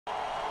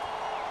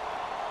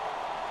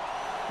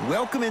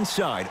Welcome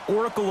inside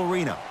Oracle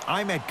Arena.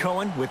 I'm Ed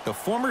Cohen with the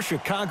former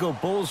Chicago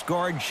Bulls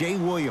guard Jay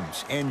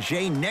Williams. And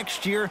Jay,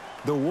 next year,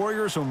 the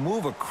Warriors will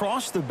move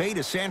across the bay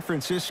to San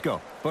Francisco.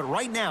 But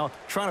right now,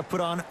 trying to put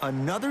on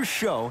another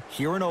show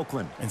here in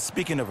Oakland. And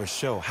speaking of a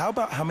show, how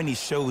about how many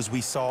shows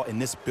we saw in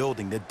this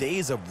building? The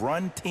days of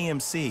Run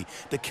TMC,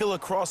 the killer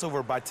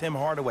crossover by Tim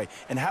Hardaway,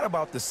 and how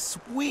about the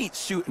sweet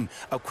shooting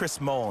of Chris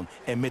Mullin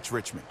and Mitch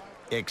Richmond?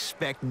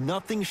 Expect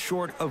nothing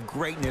short of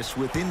greatness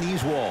within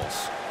these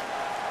walls.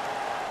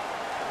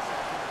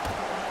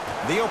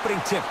 The opening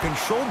tip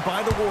controlled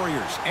by the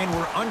Warriors, and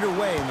we're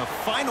underway in the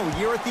final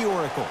year at the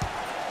Oracle.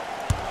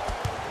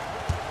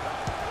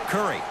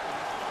 Curry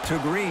to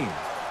Green.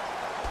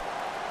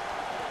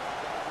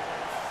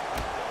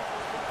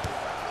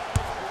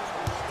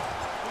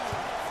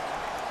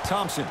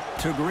 Thompson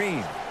to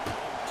Green.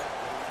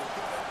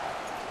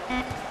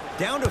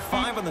 Down to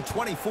 5 on the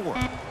 24.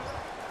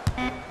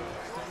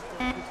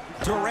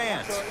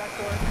 Durant.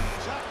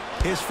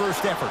 His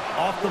first effort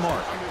off the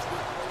mark.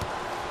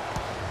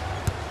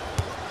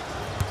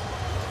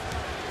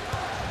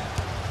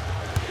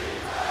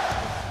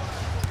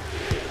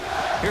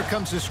 Here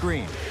comes the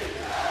screen.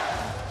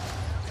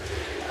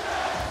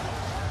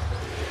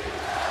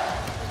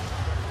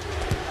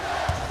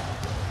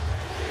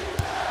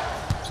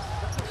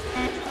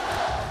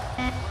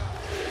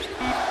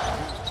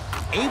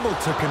 Able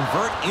to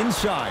convert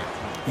inside.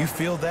 You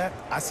feel that?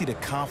 I see the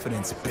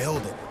confidence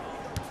building.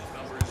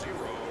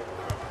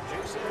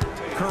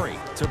 Curry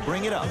to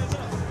bring it up.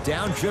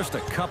 Down just a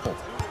couple.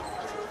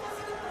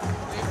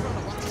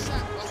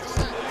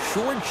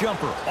 Short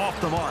jumper off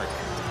the mark.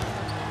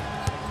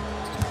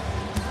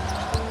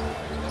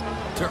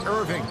 To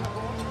Irving.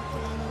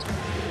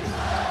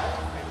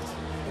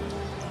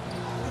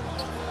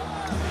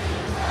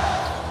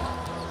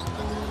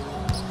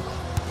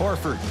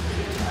 Horford.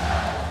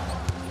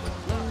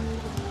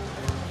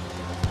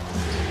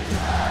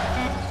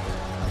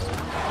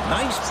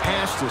 Nice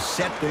pass to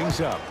set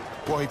things up.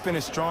 Well, he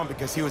finished strong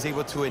because he was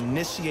able to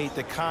initiate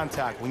the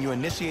contact. When you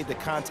initiate the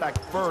contact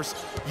first,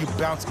 you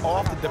bounce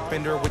off the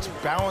defender, which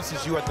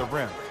balances you at the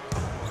rim.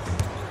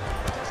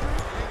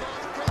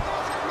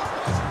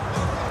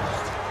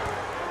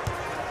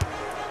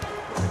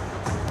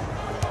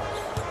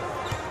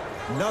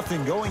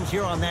 Nothing going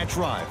here on that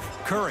drive.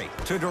 Curry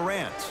to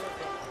Durant.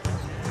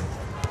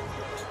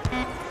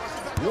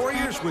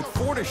 Warriors with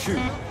 4 to shoot.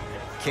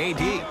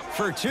 KD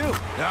for 2.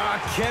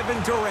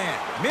 Kevin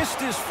Durant missed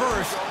his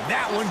first.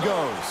 That one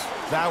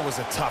goes. That was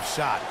a tough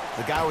shot.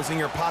 The guy was in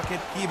your pocket.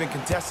 He even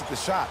contested the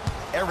shot.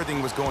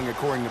 Everything was going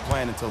according to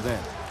plan until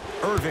then.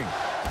 Irving.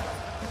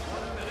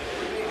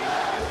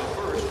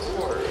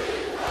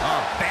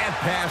 Bad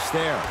pass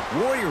there.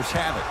 Warriors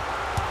have it.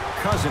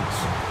 Cousins.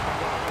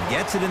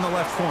 Gets it in the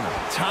left corner.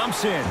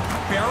 Thompson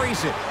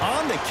buries it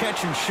on the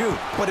catch and shoot.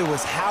 But it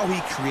was how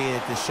he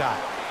created the shot.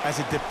 As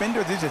a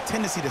defender, there's a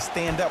tendency to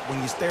stand up when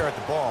you stare at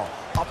the ball.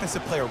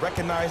 Offensive player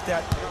recognized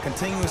that,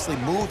 continuously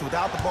moved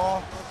without the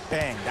ball.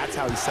 Bang, that's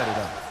how he set it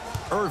up.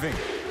 Irving.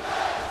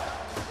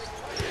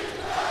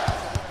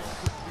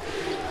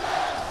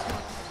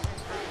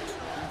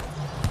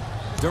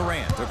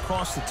 Durant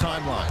across the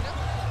timeline.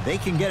 They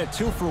can get a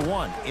 2 for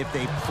 1 if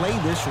they play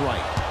this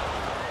right.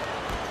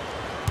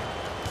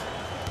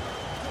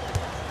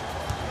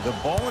 The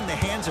ball in the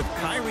hands of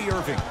Kyrie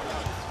Irving.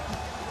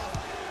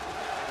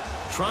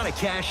 Trying to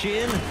cash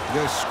in.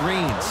 The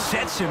screen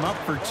sets him up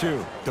for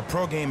 2. The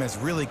pro game has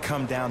really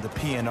come down to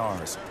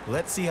PNRs.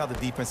 Let's see how the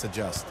defense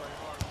adjusts.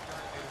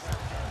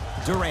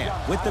 Durant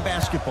with the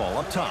basketball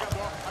up top.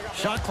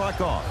 Shot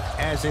clock off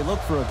as they look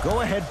for a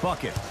go-ahead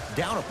bucket.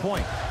 Down a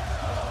point.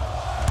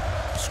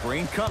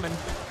 Screen coming.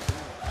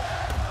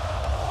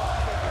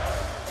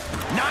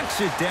 Knocks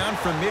it down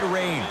from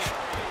mid-range.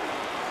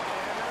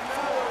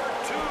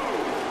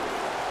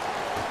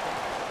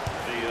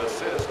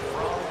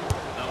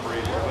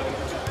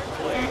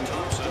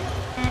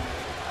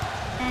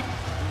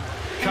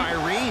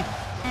 Kyrie.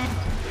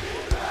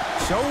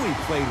 So we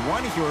played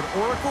one here at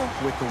Oracle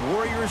with the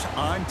Warriors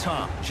on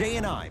top. Jay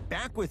and I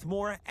back with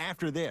more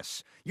after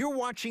this. You're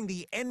watching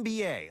the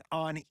NBA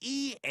on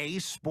EA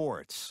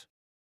Sports.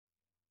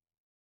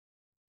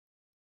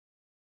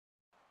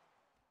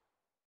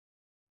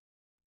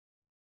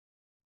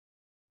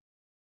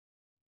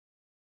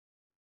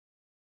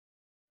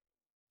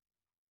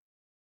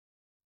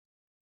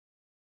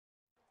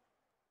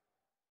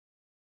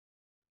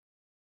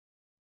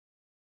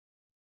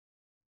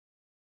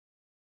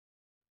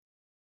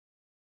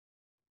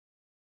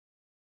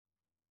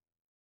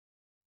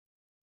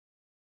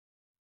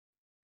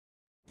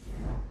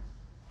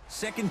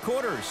 Second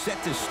quarter is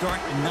set to start.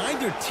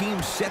 Neither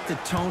team set the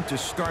tone to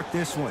start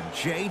this one.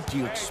 Jay, do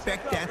you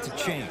expect that to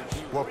change?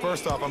 Well,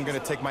 first off, I'm going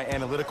to take my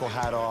analytical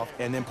hat off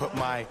and then put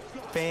my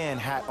fan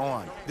hat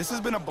on. This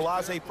has been a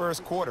blasé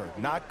first quarter.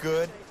 Not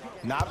good,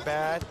 not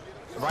bad,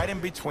 right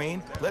in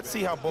between. Let's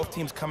see how both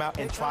teams come out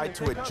and try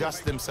to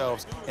adjust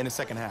themselves in the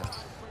second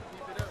half.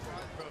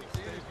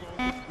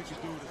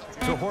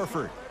 To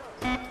Horford.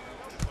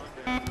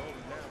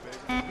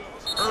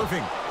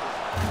 Irving.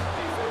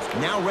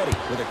 now ready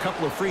with a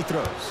couple of free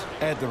throws.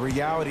 Ed, the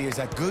reality is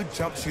that good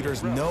jump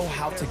shooters know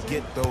how to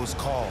get those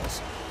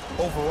calls.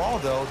 Overall,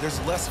 though, there's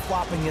less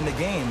flopping in the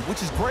game,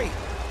 which is great.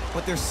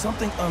 But there's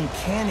something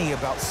uncanny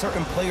about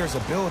certain players'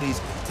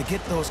 abilities to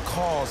get those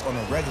calls on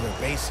a regular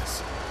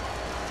basis.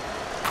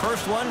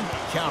 First one,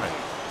 count it.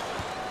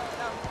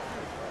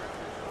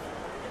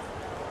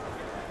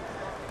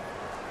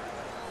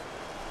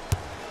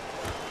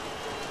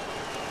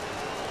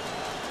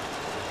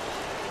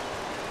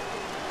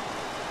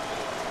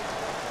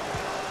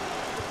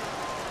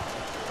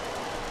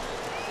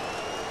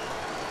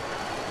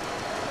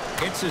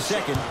 It's a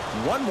second.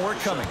 One more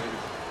coming.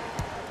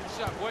 Good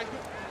shot, boy.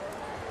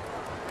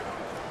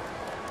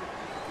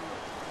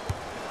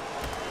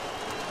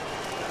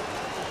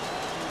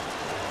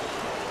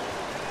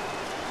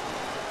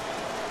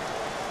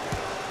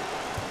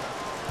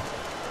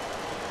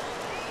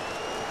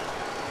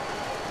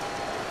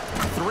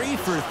 Three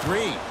for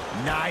three.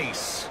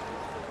 Nice.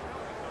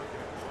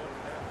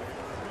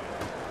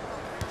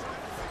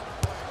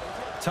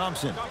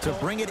 Thompson to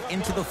bring it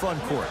into the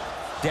front court.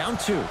 Down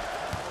two.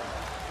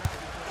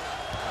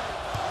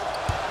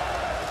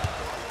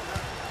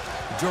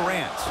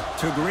 Durant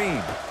to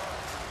Green.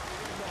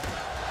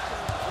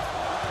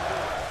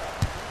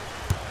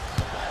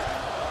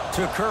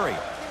 To Curry.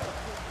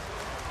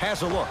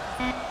 Has a look.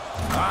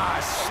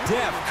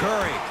 Steph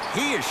Curry.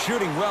 He is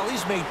shooting well.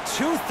 He's made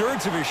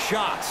 2/3 of his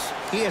shots.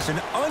 He has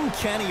an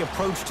uncanny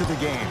approach to the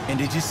game. And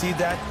did you see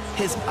that?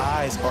 His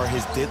eyes are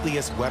his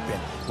deadliest weapon.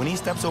 When he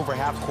steps over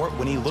half court,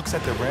 when he looks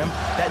at the rim,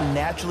 that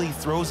naturally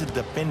throws the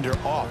defender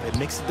off. It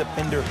makes the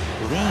defender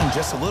lean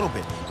just a little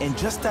bit. And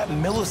just that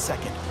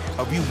millisecond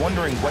of you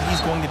wondering what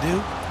he's going to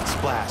do,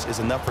 splash is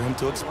enough for him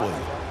to exploit.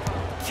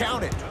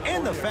 Count it,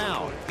 and the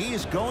foul. He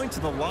is going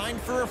to the line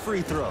for a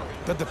free throw.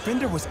 The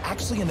defender was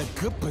actually in a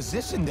good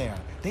position there.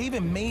 They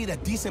even made a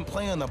decent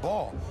play on the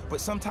ball,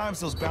 but sometimes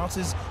those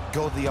bounces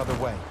go the other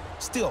way.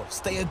 Still,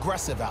 stay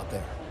aggressive out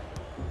there.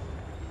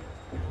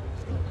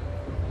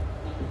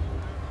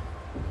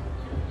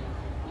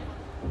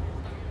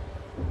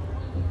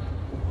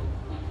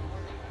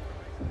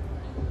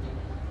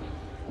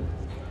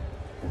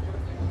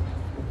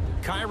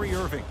 Kyrie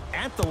Irving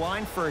at the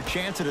line for a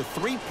chance at a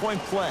three-point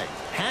play.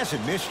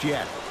 Hasn't missed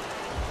yet.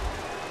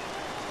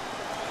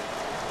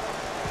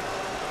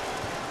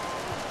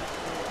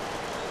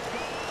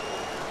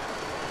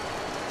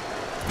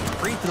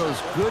 Free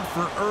throw's good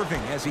for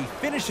Irving as he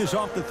finishes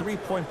off the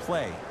three-point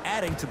play,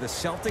 adding to the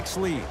Celtics'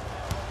 lead.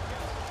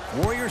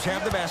 Warriors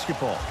have the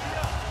basketball.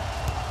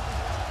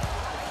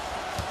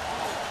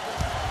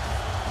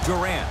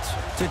 Durant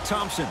to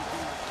Thompson.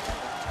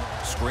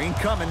 Screen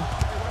coming.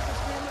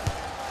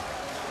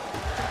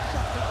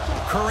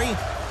 Curry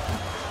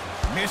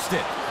missed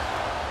it.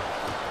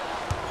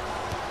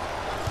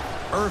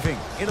 Irving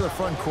into the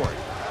front court.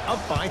 Up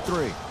by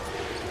 3.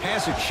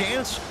 Has a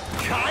chance.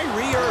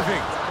 Kyrie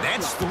Irving.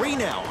 That's 3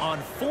 now on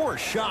 4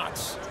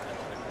 shots.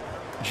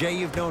 Jay,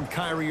 you've known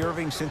Kyrie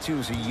Irving since he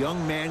was a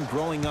young man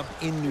growing up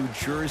in New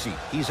Jersey.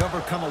 He's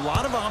overcome a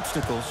lot of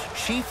obstacles,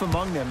 chief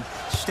among them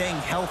staying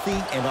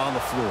healthy and on the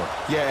floor.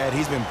 Yeah, Ed,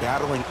 he's been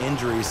battling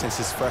injuries since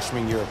his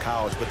freshman year of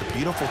college, but the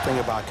beautiful thing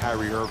about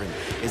Kyrie Irving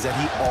is that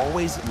he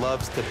always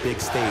loves the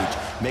big stage.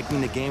 Making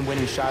the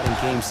game-winning shot in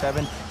Game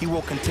 7, he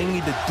will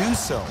continue to do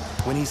so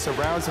when he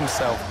surrounds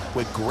himself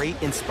with great,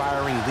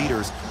 inspiring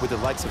leaders with the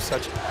likes of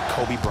such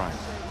Kobe Bryant.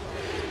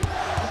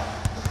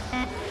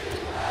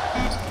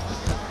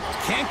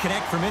 Can't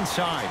connect from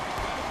inside.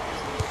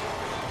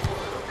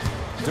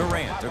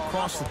 Durant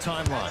across the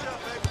timeline.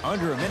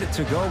 Under a minute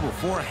to go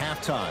before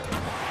halftime.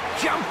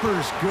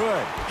 Jumper's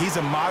good. He's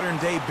a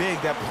modern-day big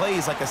that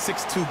plays like a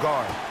 6'2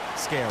 guard.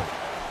 Scary.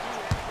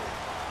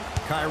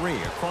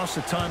 Kyrie across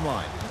the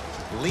timeline.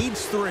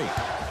 Leads 3.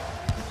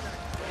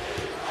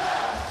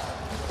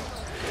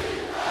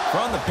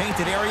 From the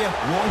painted area,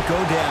 won't go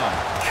down.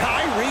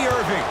 Kyrie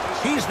Irving.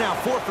 He's now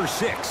 4 for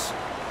 6.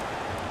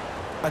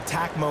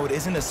 Attack mode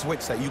isn't a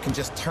switch that you can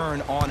just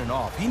turn on and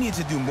off. He needs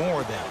to do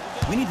more of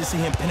that. We need to see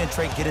him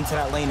penetrate, get into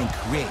that lane, and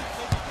create.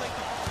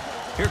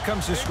 Here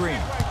comes the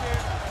screen.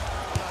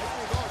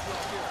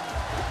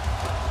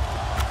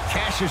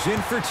 Cashes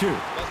in for 2.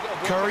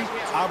 Curry,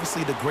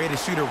 obviously the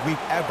greatest shooter we've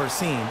ever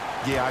seen.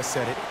 Yeah, I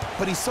said it.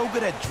 But he's so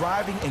good at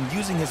driving and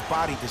using his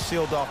body to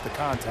shield off the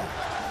contact.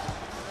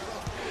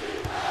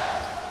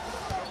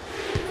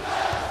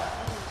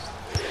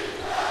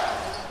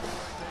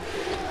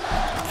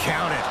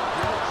 Count it.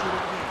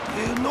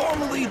 You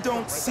normally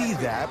don't see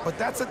that, but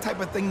that's the type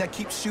of thing that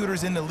keeps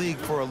shooters in the league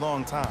for a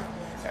long time.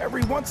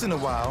 Every once in a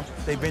while,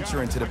 they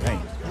venture into the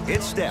paint.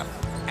 It's Steph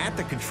at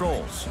the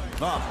controls.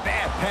 A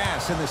bad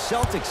pass, and the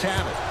Celtics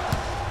have it.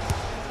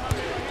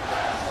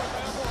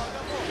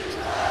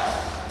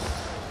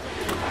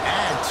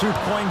 Add 2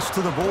 points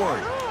to the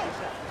board.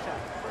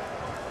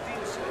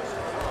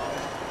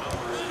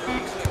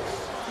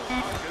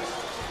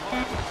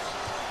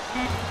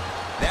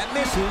 That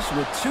misses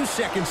with 2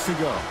 seconds to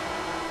go.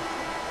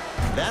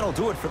 That'll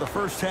do it for the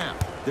first half.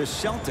 The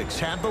Celtics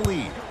have the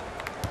lead.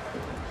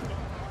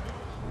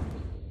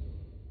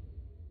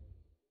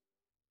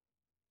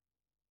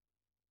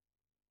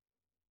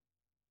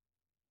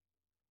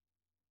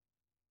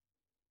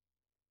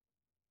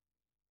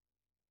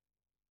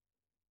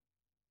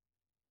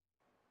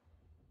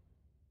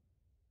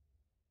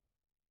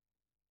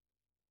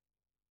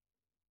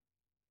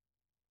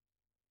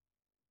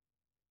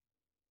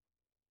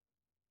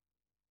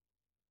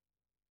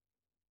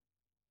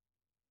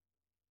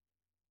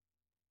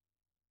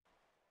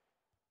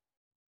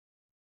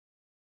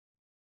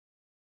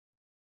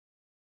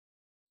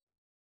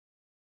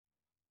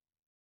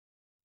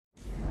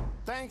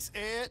 Thanks,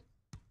 Ed.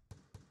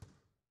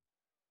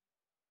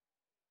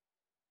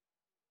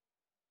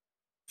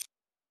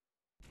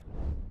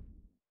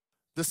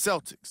 The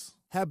Celtics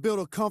have built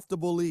a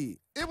comfortable lead.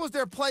 It was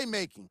their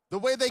playmaking, the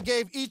way they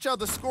gave each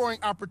other scoring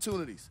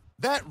opportunities.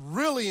 That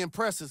really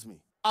impresses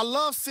me. I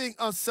love seeing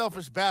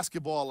unselfish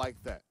basketball like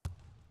that.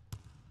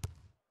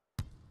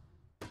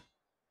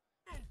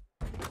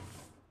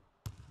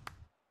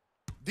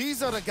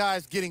 These are the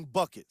guys getting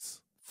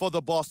buckets for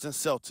the Boston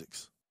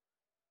Celtics.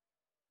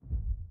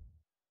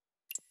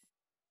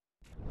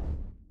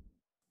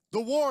 The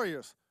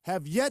Warriors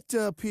have yet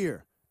to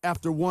appear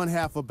after one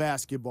half of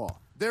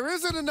basketball. There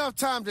isn't enough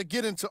time to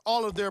get into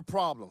all of their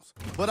problems,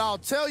 but I'll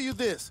tell you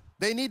this,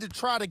 they need to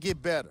try to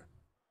get better.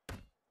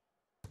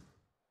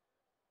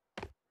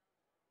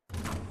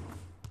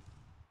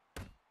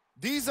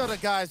 These are the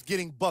guys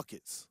getting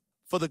buckets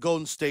for the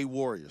Golden State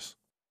Warriors.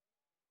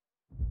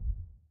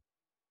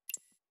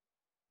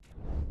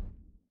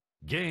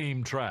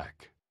 Game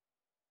track.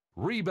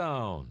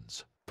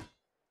 Rebounds.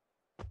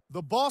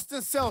 The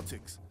Boston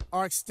Celtics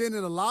are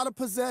extending a lot of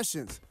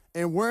possessions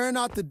and wearing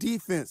out the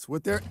defense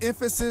with their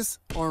emphasis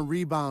on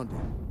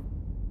rebounding.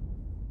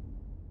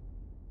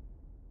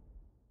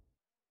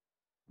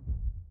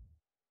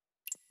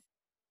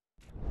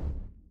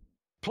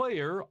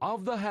 Player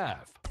of the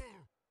half.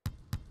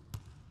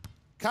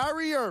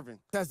 Kyrie Irving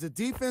has the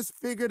defense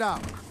figured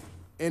out,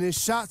 and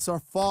his shots are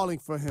falling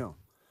for him.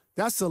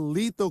 That's a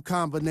lethal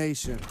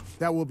combination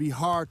that will be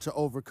hard to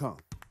overcome.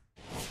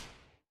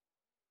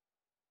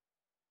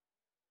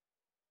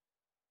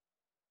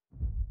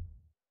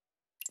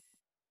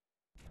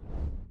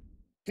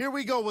 Here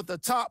we go with the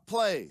top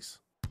plays.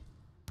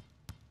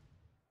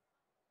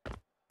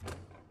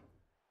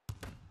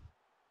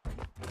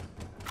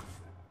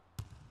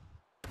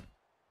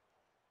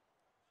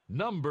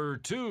 Number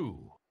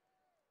 2.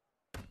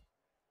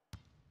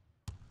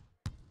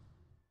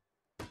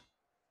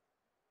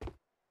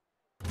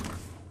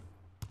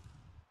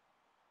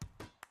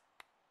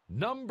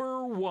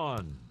 Number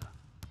 1.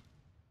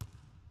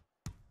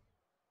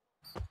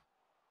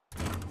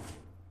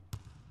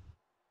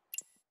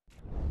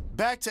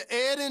 Back to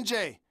Ed and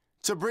Jay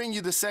to bring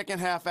you the second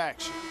half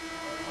action.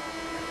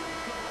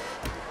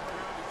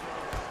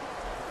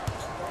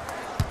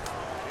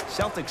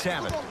 Celtics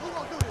have it.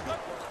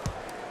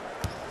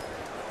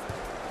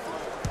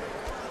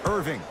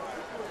 Irving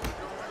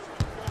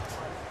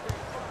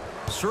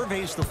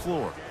surveys the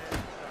floor.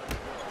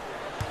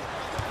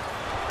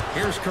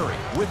 Here's Curry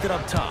with it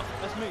up top.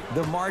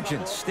 The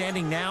margin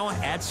standing now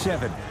at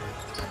 7.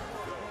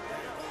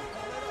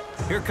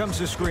 Here comes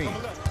the screen.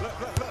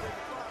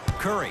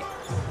 Curry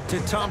to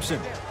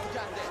Thompson.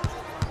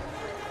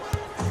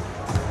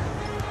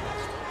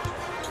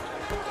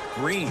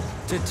 Green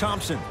to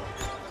Thompson.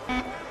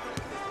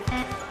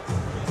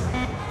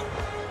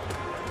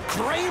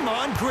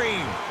 Draymond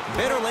Green.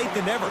 Better late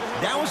than never.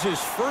 That was his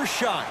first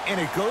shot,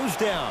 and it goes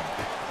down.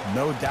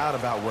 No doubt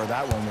about where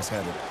that one was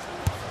headed.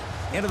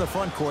 Into the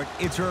front court,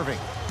 it's Irving.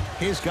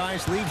 His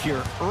guys lead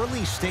here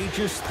early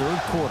stages, third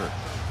quarter.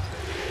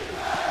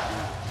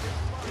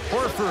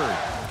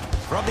 Horford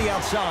from the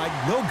outside,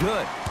 no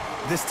good.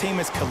 This team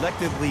is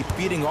collectively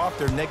feeding off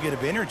their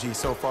negative energy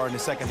so far in the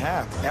second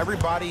half.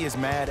 Everybody is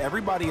mad.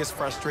 Everybody is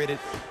frustrated.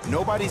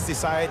 Nobody's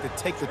decided to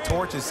take the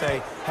torch and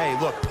say, hey,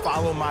 look,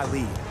 follow my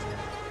lead.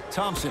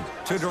 Thompson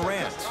to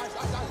Durant.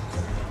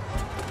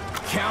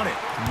 Count it.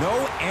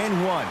 No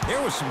and one.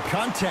 There was some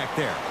contact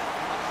there.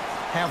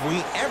 Have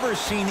we ever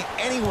seen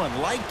anyone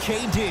like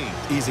KD?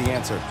 Easy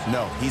answer.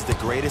 No, he's the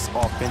greatest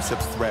offensive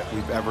threat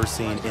we've ever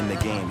seen in the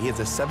game. He has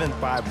a 7'5"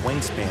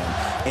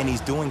 wingspan, and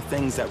he's doing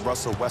things that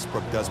Russell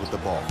Westbrook does with the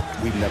ball.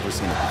 We've never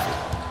seen it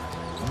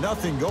before.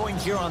 Nothing going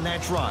here on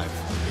that drive.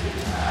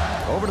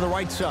 Over to the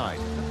right side.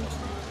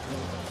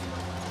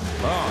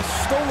 Oh,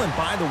 stolen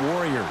by the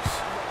Warriors.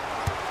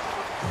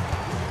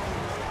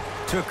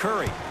 To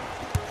Curry.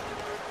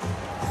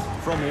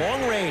 From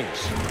long range,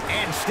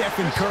 and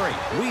Stephen Curry.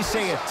 We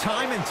say it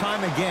time and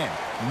time again.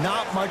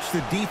 Not much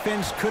the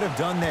defense could have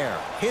done there.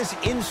 His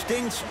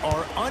instincts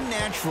are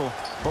unnatural,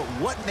 but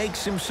what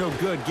makes him so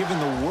good given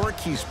the work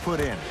he's put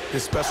in? The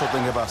special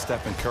thing about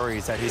Stephen Curry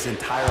is that his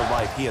entire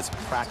life he has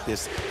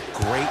practiced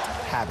great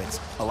habits.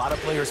 A lot of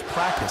players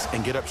practice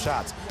and get up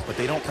shots, but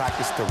they don't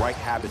practice the right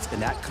habits,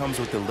 and that comes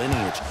with the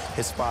lineage.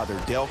 His father,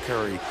 Dale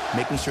Curry,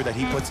 making sure that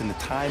he puts in the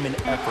time and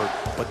effort,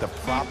 but the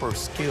proper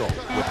skill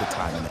with the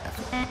time and the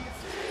effort.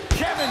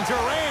 Kevin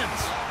Durant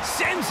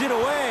sends it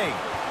away.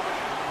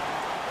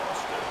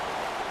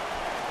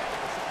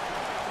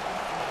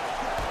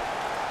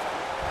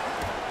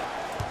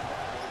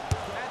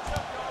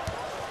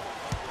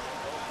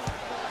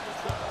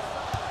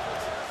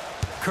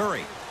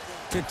 Curry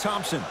to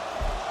Thompson.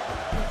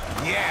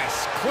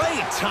 Yes, Klay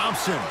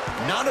Thompson.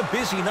 Not a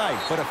busy night,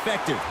 but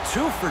effective.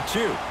 2 for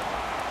 2.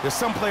 There's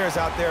some players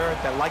out there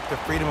that like the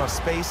freedom of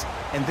space,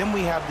 and then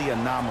we have the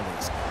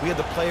anomalies. We have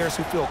the players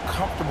who feel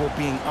comfortable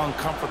being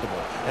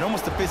uncomfortable, and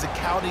almost the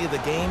physicality of the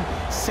game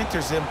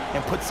centers them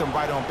and puts them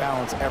right on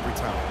balance every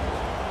time.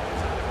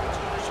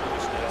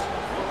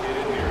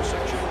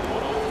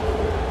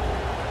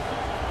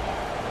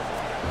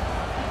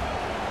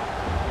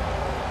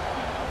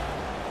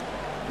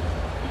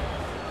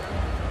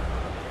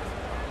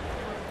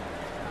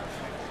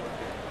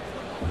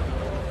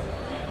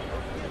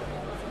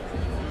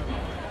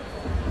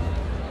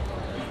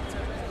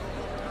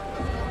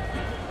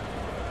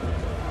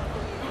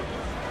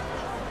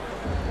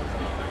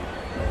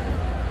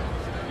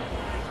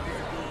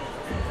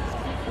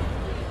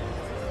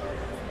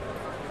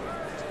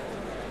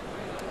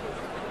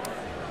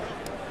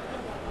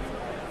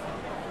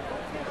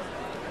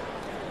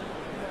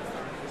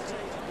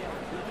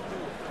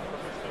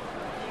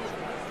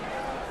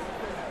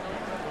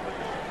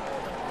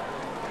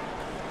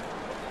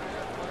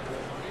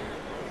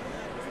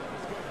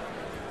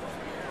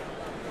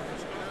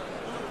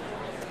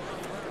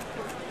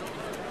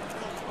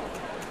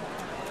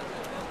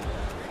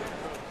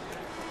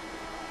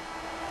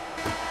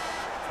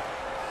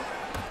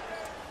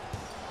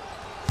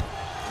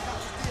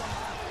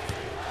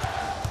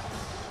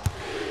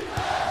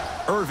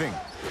 Irving.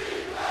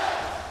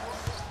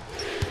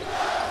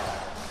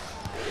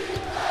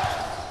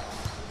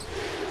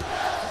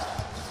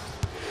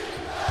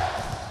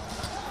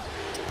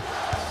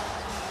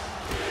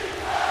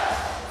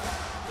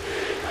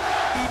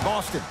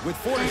 Boston with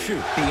 4 to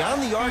shoot.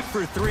 Beyond the arc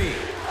for 3.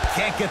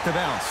 Can't get the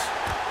bounce.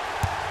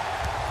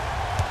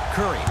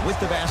 Curry with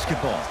the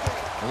basketball.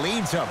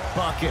 Leads a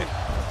bucket.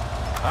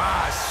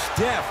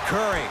 Steph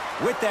Curry.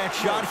 With that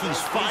shot, he's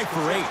 5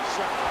 for 8.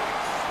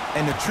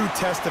 And the true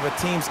test of a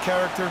team's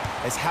character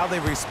is how they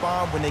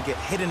respond when they get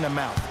hit in the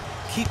mouth.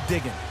 Keep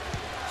digging.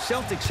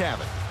 Celtics have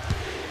it.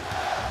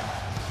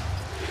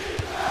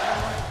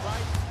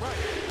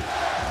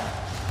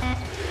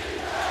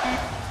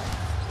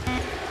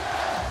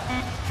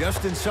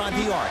 Just inside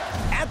the arc.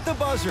 At the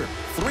buzzer.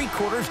 3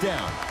 quarters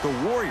down. The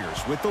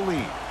Warriors with the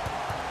lead.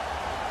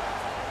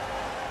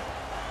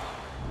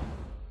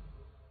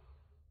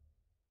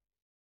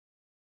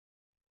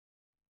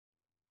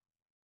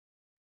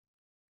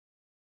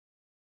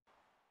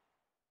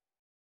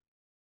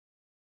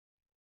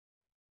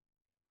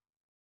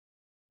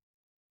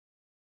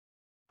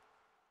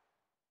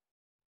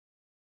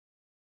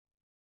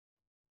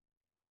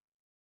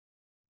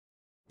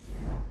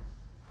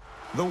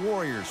 The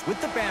Warriors with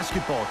the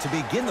basketball to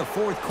begin the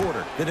 4th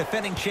quarter. The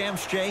defending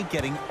champs, Jay,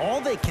 getting all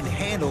they can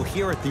handle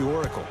here at the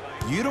Oracle.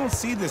 You don't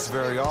see this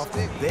very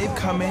often. They've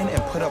come in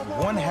and put up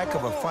one heck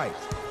of a fight.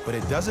 But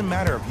it doesn't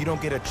matter if you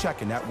don't get a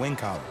check in that win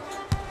column.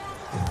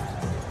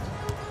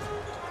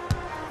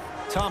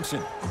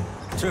 Thompson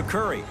to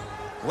Curry.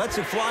 Lets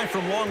it fly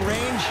from long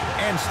range.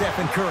 And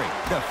Stephen Curry,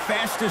 the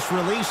fastest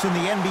release in the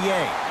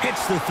NBA,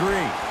 hits the 3.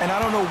 And I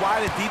don't know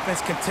why the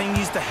defense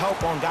continues to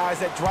help on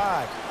guys that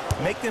drive.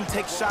 Make them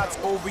take shots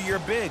over your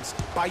bigs.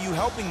 By you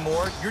helping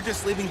more, you're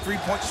just leaving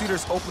three-point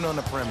shooters open on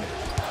the perimeter.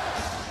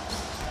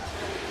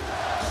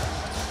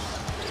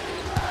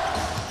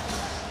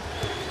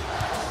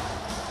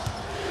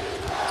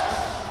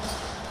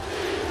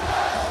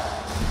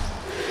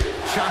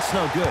 Shot's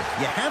no good.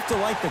 You have to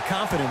like the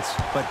confidence,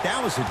 but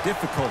that was a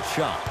difficult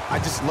shot. I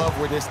just love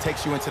where this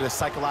takes you into the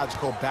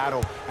psychological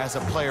battle as a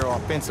player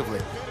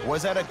offensively.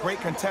 Was that a great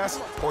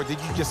contest, or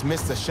did you just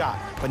miss the shot?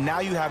 But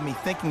now you have me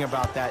thinking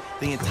about that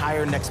the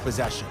entire next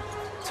possession.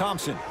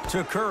 Thompson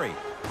to Curry.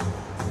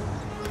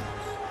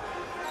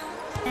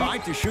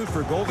 5 to shoot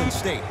for Golden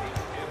State.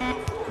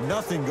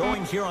 Nothing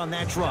going here on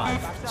that drive.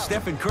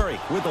 Stephen Curry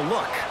with a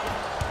look.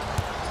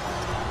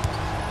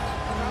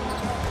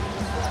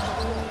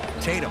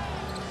 Tatum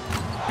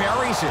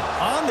buries it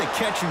on the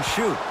catch and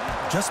shoot.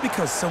 Just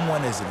because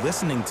someone is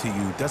listening to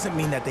you doesn't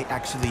mean that they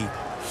actually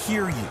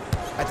hear you.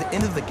 At the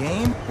end of the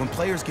game, when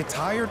players get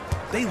tired,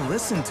 they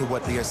listen to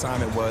what the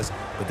assignment was,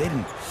 but they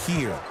didn't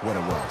hear what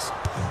it was.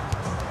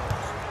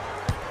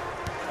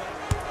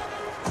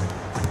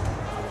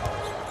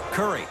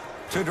 Curry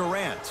to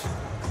Durant.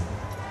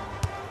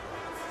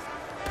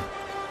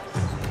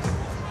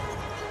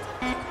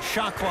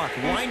 Shot clock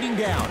winding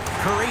down.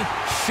 Curry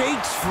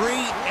shakes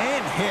free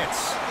and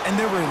hits. And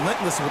they're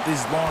relentless with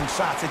these long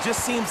shots. It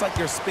just seems like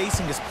their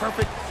spacing is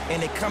perfect, and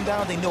they come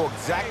down, they know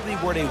exactly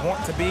where they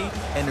want to be,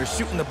 and they're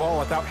shooting the ball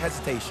without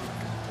hesitation.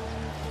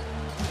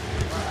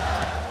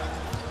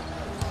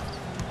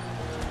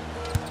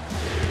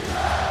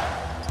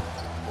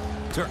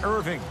 To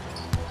Irving.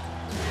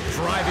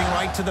 Driving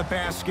right to the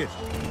basket.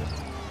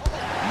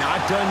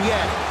 Not done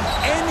yet.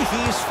 And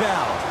he's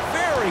fouled.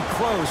 Very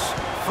close.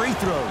 Free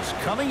throws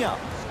coming up.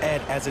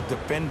 And as a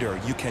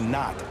defender, you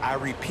cannot, I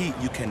repeat,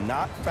 you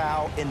cannot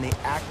foul in the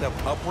act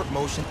of upward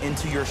motion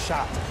into your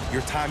shot.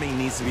 Your timing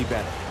needs to be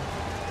better.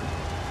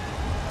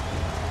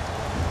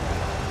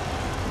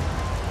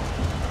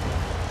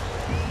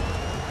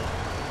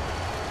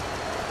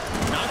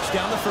 Knocks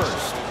down the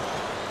first.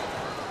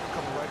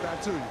 Coming right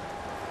back to you.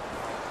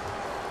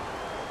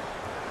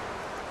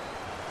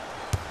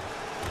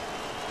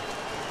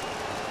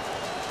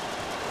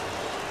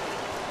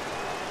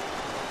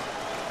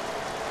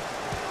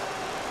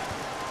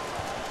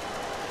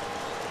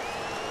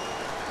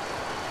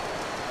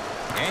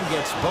 And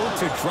gets both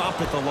to drop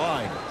at the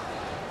line.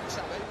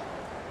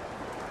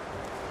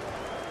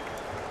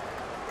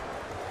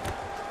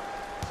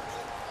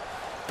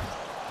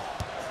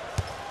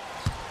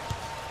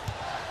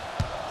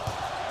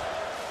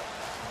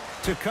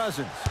 To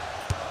Cousins.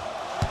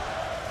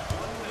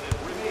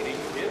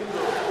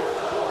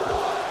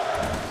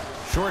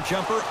 Short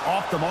jumper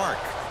off the mark.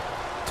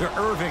 To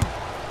Irving.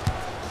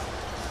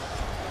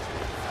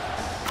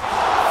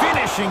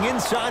 Finishing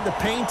inside the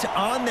paint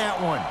on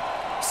that one.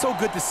 So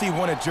good to see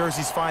one of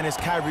Jersey's finest,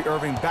 Kyrie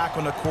Irving, back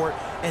on the court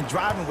and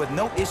driving with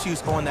no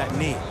issues on that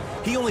knee.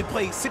 He only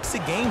played 60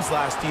 games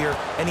last year,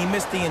 and he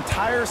missed the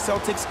entire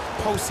Celtics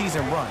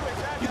postseason run.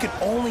 You can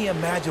only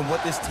imagine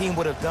what this team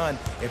would have done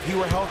if he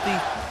were healthy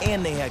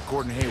and they had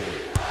Gordon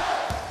Hayward.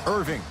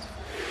 Irving.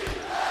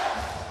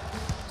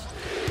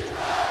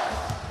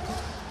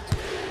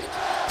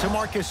 To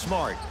Marcus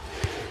Smart.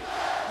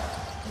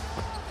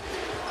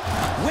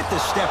 With the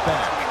step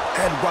back.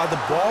 And while the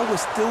ball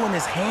was still in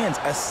his hands,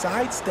 a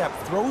sidestep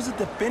throws a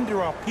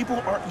defender off. People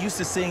aren't used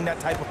to seeing that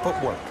type of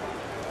footwork.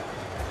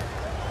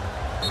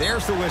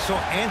 There's the whistle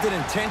and an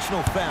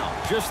intentional foul.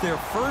 Just their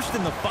first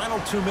in the final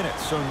 2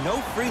 minutes, so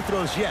no free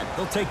throws yet.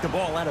 They'll take the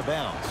ball out of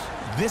bounds.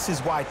 This is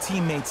why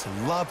teammates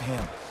love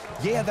him.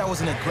 Yeah, that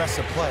was an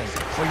aggressive play,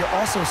 but you're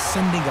also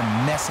sending a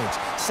message,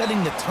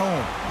 setting the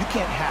tone. You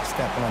can't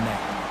half-step on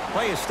that.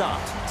 Play is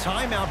stopped.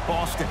 Timeout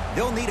Boston.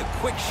 They'll need a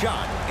quick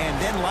shot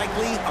and then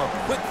likely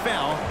a quick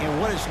foul in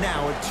what is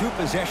now a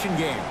two-possession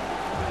game.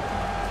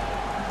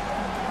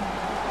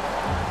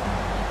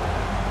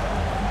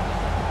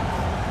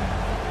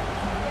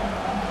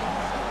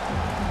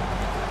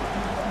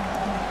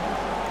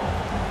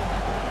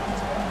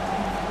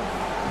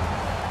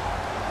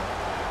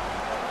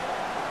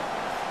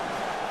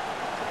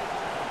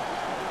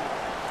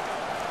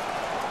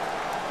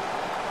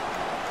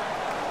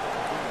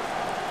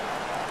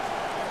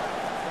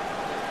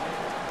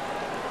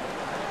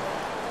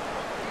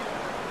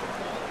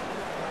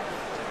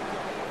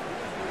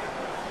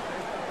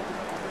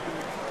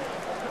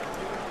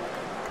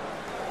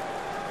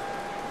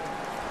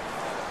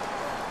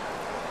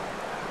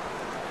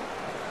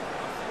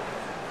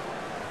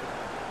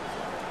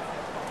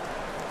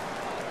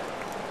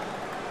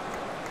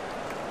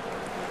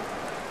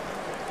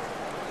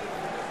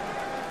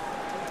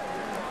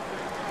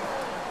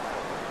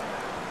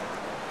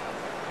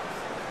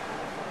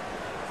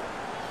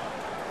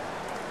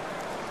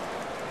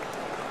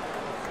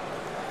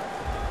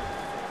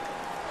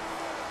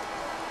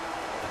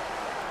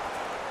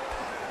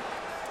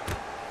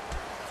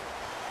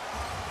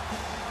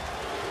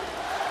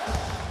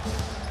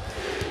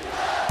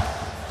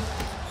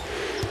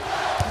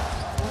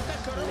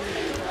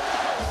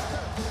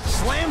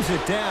 Slams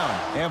it down,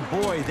 and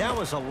boy, that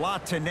was a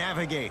lot to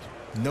navigate.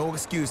 No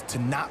excuse to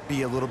not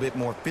be a little bit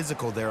more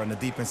physical there on the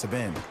defensive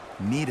end.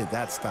 Needed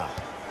that stop.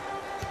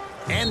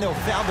 And they'll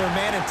foul their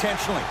man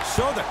intentionally,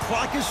 so the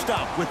clock is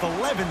stopped with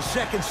 11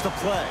 seconds to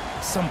play.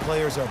 Some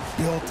players are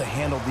built to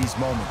handle these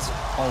moments.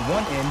 On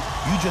one end,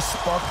 you just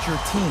sparked your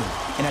team,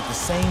 and at the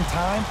same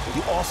time,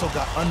 you also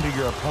got under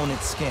your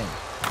opponent's skin.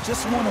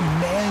 Just want to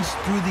manage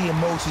through the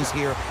emotions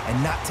here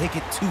and not take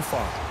it too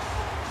far.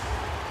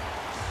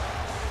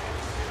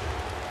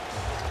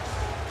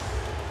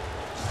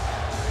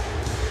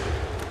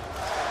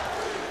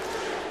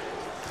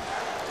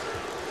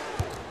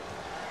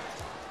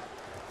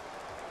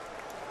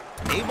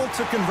 Able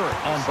to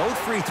convert on both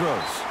free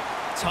throws.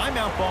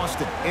 Timeout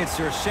Boston. It's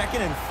their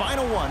second and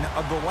final one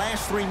of the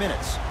last 3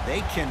 minutes. They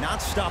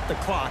cannot stop the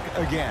clock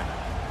again.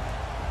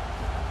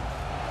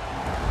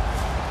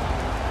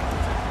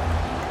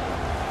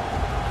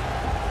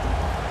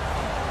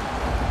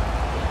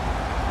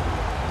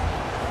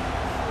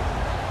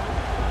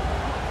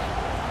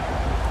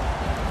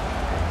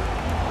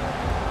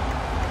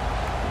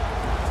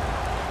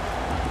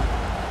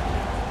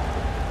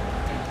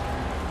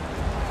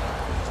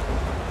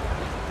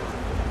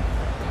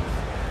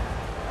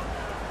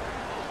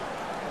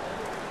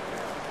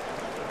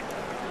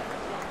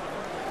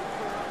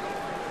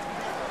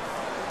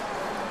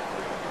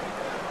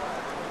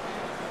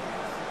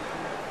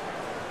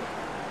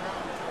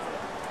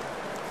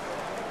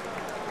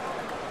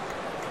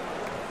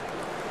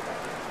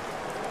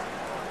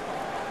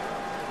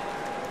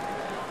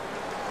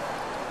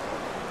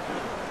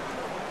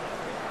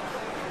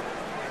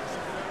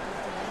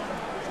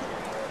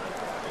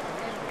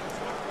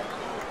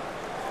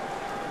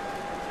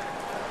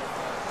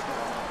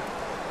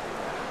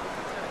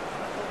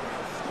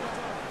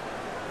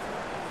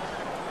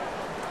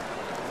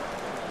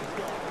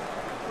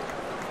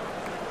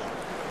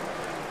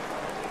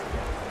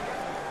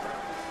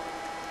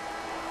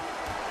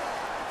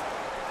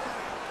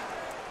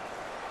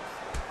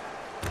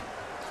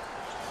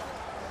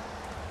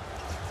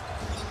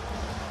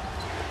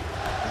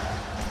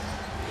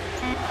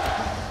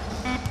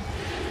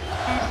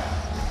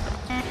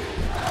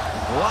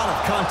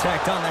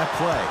 Contact on that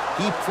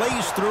play. He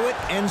plays through it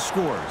and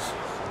scores.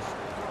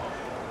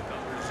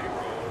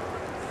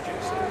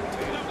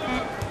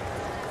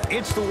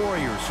 It's the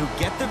Warriors who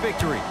get the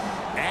victory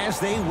as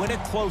they win a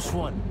close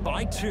one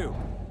by 2.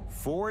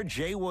 For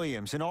Jay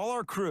Williams and all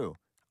our crew,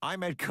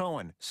 I'm Ed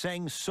Cohen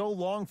saying so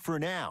long for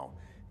now.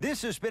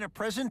 This has been a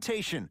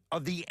presentation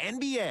of the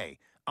NBA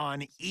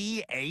on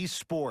EA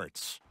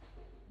Sports.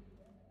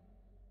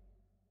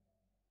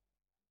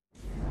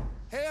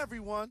 Hey,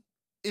 everyone.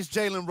 It's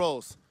Jalen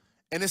Rose.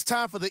 And it's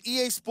time for the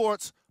EA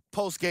Sports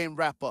post-game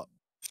wrap-up.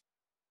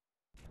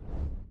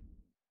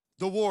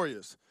 The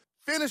Warriors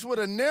finished with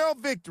a narrow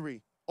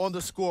victory on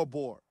the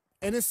scoreboard.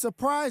 And it's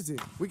surprising.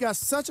 We got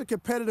such a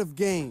competitive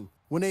game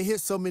when they hit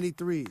so many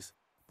threes.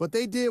 But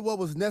they did what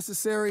was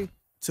necessary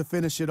to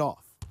finish it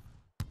off.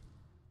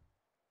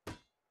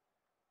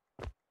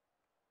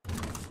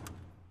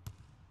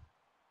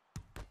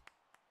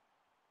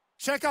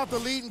 Check out the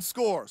leading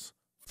scores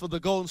for the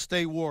Golden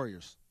State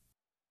Warriors.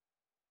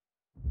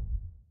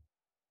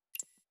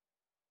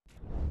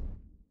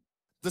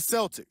 The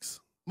Celtics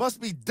must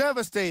be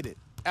devastated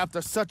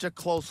after such a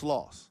close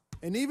loss.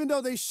 And even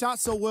though they shot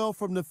so well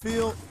from the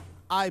field,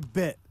 I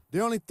bet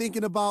they're only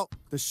thinking about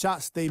the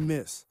shots they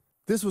missed.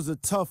 This was a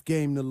tough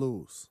game to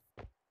lose.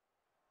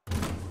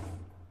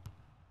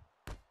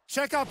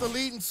 Check out the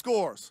leading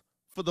scores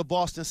for the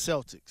Boston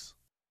Celtics.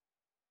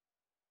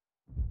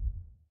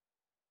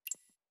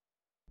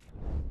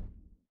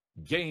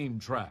 Game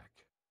track.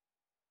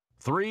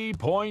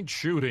 3-point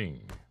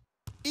shooting.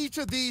 Each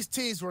of these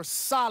teams were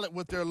solid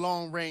with their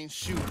long-range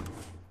shooting.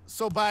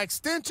 So by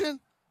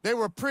extension, they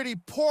were pretty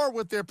poor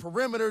with their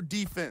perimeter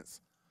defense.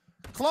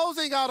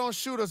 Closing out on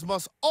shooters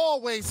must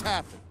always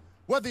happen,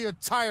 whether you're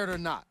tired or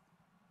not.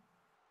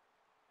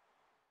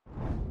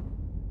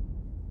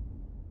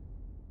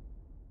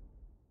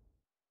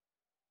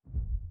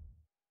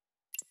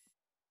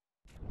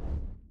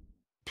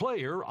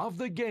 Player of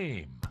the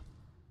game.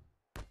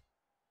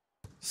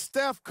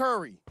 Steph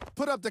Curry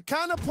put up the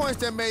kind of points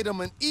that made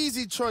him an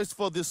easy choice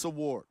for this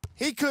award.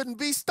 He couldn't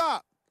be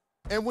stopped.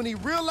 And when he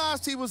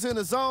realized he was in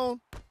the zone,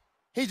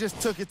 he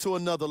just took it to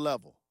another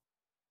level.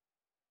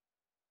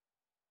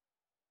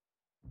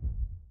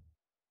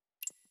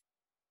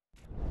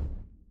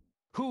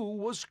 Who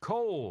was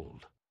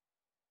cold?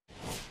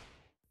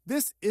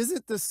 This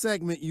isn't the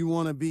segment you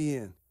want to be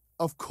in,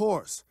 of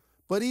course,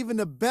 but even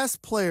the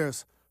best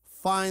players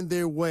find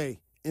their way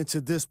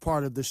into this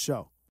part of the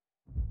show.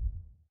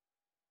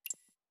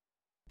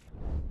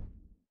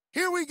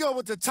 Here we go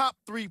with the top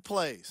 3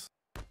 plays.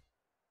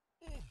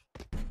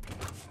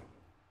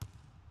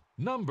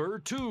 Number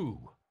 2.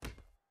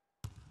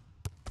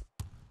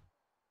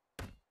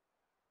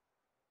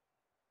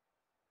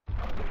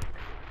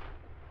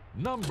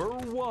 Number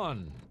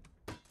 1.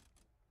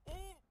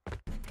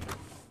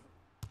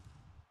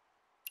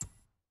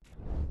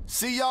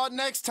 See y'all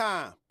next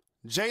time.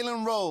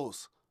 Jalen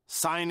Rose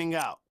signing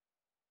out.